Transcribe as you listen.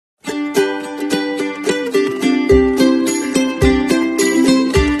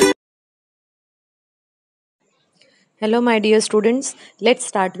Hello, my dear students. Let's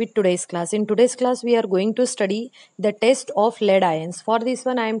start with today's class. In today's class, we are going to study the test of lead ions. For this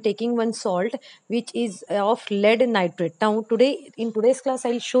one, I am taking one salt which is of lead nitrate. Now, in today's class,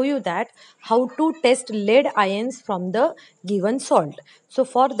 I'll show you that how to test lead ions from the given salt. So,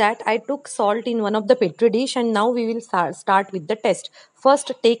 for that, I took salt in one of the petri dish, and now we will start with the test.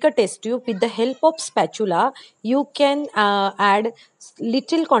 First, take a test tube. With the help of spatula, you can add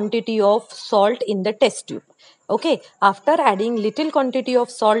little quantity of salt in the test tube. Okay, after adding little quantity of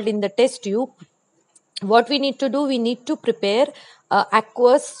salt in the test tube, what we need to do, we need to prepare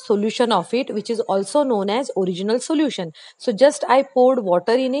aqueous solution of it, which is also known as original solution. So just I poured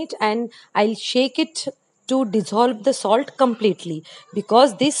water in it and I'll shake it to dissolve the salt completely,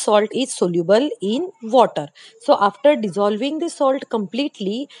 because this salt is soluble in water. So after dissolving the salt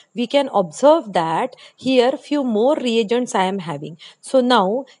completely, we can observe that here few more reagents I am having. So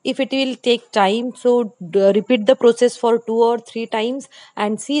now if it will take time, so repeat the process for 2 or 3 times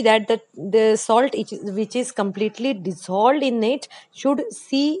and see that the salt which is completely dissolved in it should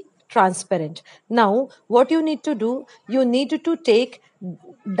see transparent. Now what you need to do, you need to take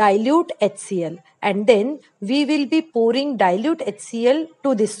dilute HCl, and then we will be pouring dilute HCl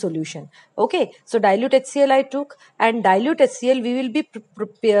to this solution. Okay, so dilute HCl I took, and dilute HCl we will be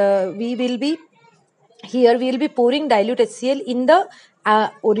here we will be pouring dilute HCl in the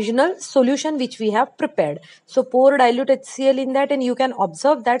original solution which we have prepared. So pour dilute HCl in that, and you can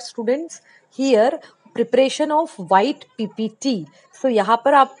observe that, students, here preparation of white PPT. So यहाँ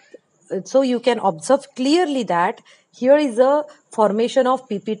पर आप so you can observe clearly that here is a formation of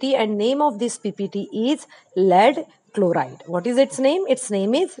PPT, and name of this PPT is lead chloride. What is its name? Its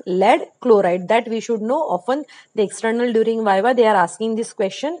name is lead chloride. That we should know. Often the external during Viva they are asking this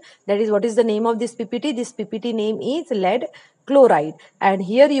question, that is, what is the name of this PPT? This PPT name is lead chloride, and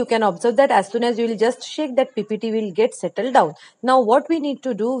here you can observe that as soon as you will just shake, that PPT will get settled down. Now what we need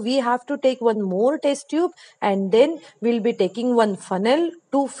to do, we have to take one more test tube, and then we'll be taking one funnel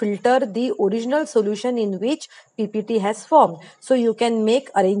to filter the original solution in which PPT has formed. So you can make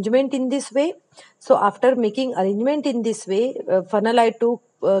arrangement in this way. So after making arrangement in this way, funnel I took,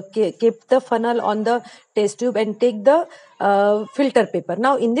 keep the funnel on the test tube and take the filter paper.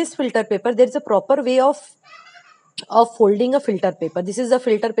 Now in this filter paper, there is a proper way of folding a filter paper. This is a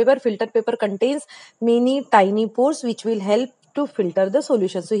filter paper. Filter paper contains many tiny pores which will help to filter the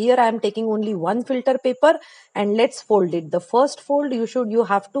solution. So here I am taking only one filter paper, and let's fold it. The first fold, you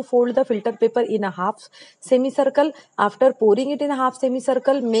have to fold the filter paper in a half semicircle. After pouring it in a half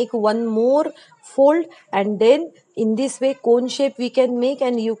semicircle, make one more fold, and then in this way cone shape we can make,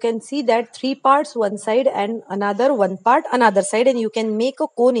 and you can see that 3 parts one side and another 1 part another side, and you can make a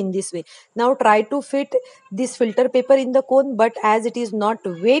cone in this way. Now try to fit this filter paper in the cone, but as it is not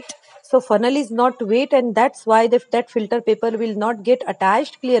weight, so funnel is not weight, and that's why that filter paper will not get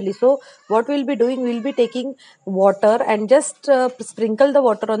attached clearly. So what we'll be doing, we'll be taking water and just sprinkle the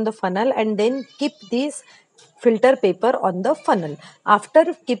water on the funnel, and then keep this filter paper on the funnel.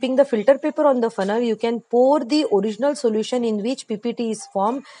 After keeping the filter paper on the funnel, you can pour the original solution in which PPT is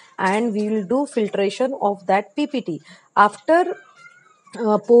formed, and we will do filtration of that PPT. After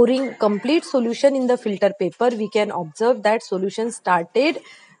pouring complete solution in the filter paper, we can observe that solution started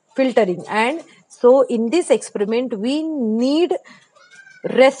filtering. And so in this experiment, we need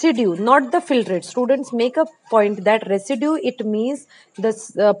residue, not the filtrate. Students, make a point that residue, it means the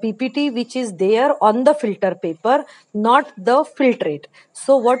PPT which is there on the filter paper, not the filtrate.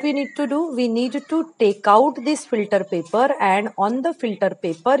 So what we need to do, we need to take out this filter paper, and on the filter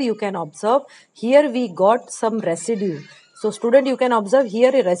paper you can observe here we got some residue. So student, you can observe here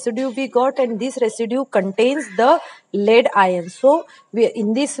a residue we got, and this residue contains the lead ion. So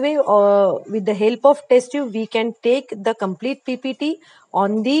in this way, with the help of test tube, we can take the complete PPT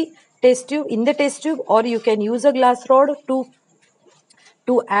on the test tube, in the test tube, or you can use a glass rod to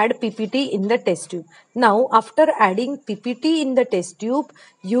add PPT in the test tube. Now after adding PPT in the test tube,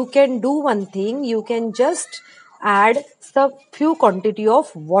 you can do one thing, you can just add some few quantity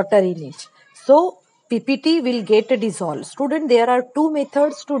of water in it. So PPT will get dissolved. Student, there are two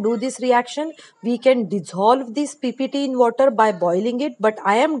methods to do this reaction. We can dissolve this PPT in water by boiling it, but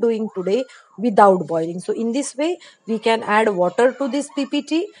I am doing today without boiling. So in this way, we can add water to this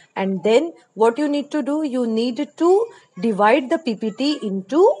PPT, and then what you need to do, you need to divide the PPT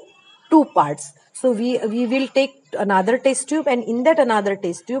into 2 parts. So we will take another test tube, and in that another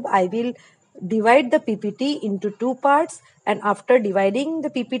test tube, I will divide the PPT into 2 parts, and after dividing the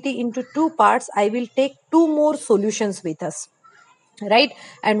PPT into 2 parts, I will take 2 more solutions with us, right?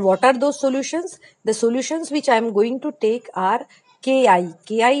 And what are those solutions? The solutions which I am going to take are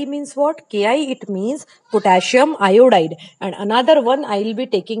Ki means what? Ki, it means potassium iodide. And another one, I will be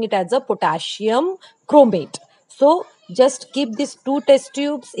taking it as a potassium chromate. So just keep these two test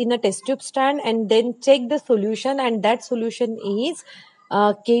tubes in a test tube stand and then check the solution, and that solution is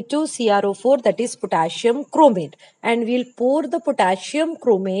K2CrO4, that is potassium chromate, and we'll pour the potassium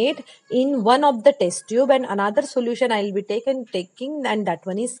chromate in one of the test tube, and another solution I will be taking, and that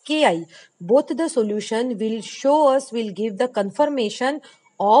one is Ki. Both the solution will show us, will give the confirmation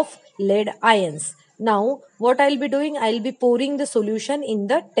of lead ions. Now what I'll be doing, I'll be pouring the solution in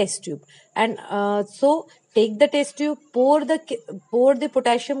the test tube, and so take the test tube, pour the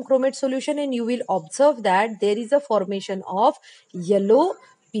potassium chromate solution, and you will observe that there is a formation of yellow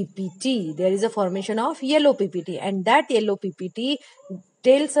PPT. There is a formation of yellow PPT, and that yellow PPT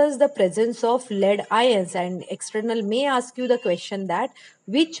tells us the presence of lead ions. And external may ask you the question that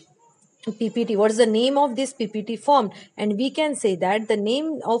which PPT, what is the name of this PPT formed, and we can say that the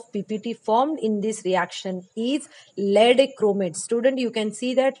name of PPT formed in this reaction is lead chromate. Student, you can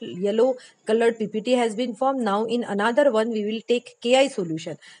see that yellow colored PPT has been formed. Now in another one we will take Ki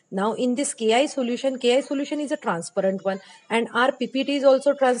solution. Now in this Ki solution is a transparent one, and our PPT is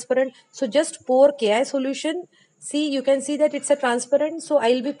also transparent. So just pour Ki solution. See, you can see that it's a transparent. So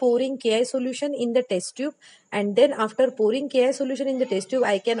I'll be pouring Ki solution in the test tube, and then after pouring Ki solution in the test tube,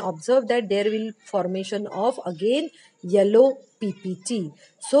 I can observe that there will formation of again yellow PPT.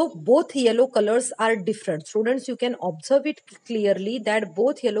 So both yellow colors are different. Students, you can observe it clearly that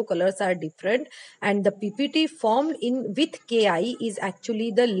both yellow colors are different, and the PPT formed in with Ki is actually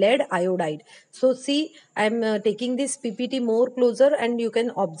the lead iodide. So see, I'm taking this PPT more closer, and you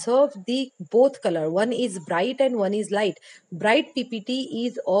can observe the both color. One is bright and one is light. Bright PPT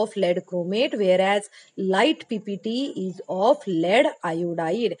is of lead chromate, whereas light PPT is of lead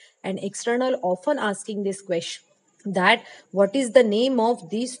iodide. And external often asking this question that what is the name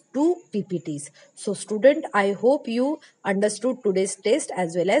of these two PPTs. So student, I hope you understood today's test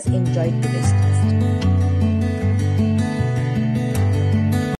as well as enjoyed today's test.